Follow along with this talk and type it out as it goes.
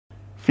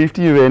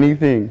50 of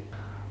anything.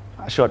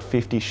 I shot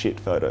 50 shit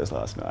photos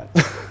last night.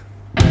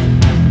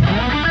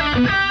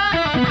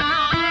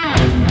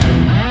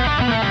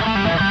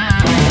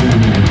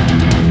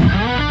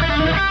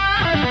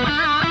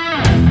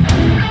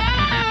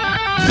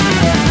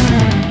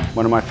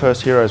 One of my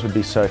first heroes would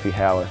be Sophie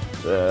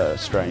Howarth, the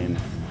Australian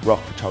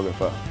rock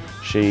photographer.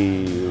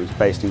 She was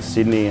based in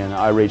Sydney and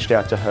I reached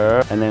out to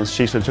her and then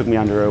she sort of took me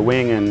under her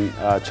wing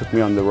and took me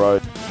on the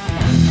road.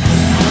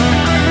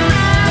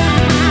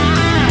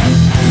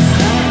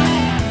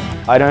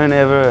 I don't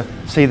ever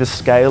see the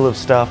scale of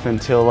stuff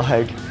until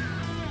like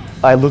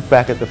I look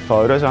back at the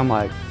photos. I'm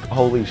like,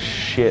 holy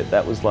shit,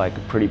 that was like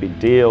a pretty big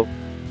deal.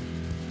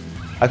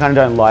 I kind of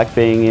don't like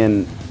being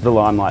in the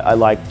limelight. I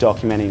like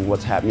documenting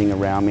what's happening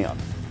around me.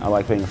 I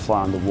like being a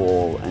fly on the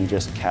wall and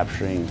just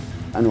capturing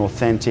an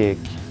authentic,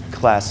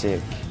 classic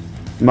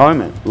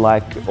moment,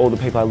 like all the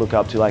people I look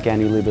up to, like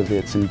Andy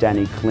Leibovitz and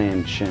Danny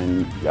Clinch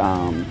and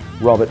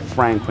Robert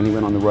Frank when he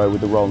went on the road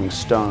with the Rolling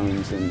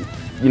Stones, and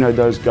you know,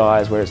 those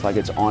guys where it's like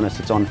it's honest,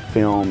 it's on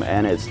film,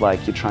 and it's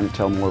like you're trying to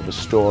tell more of a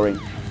story.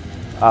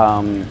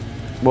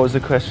 What was the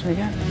question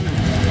again?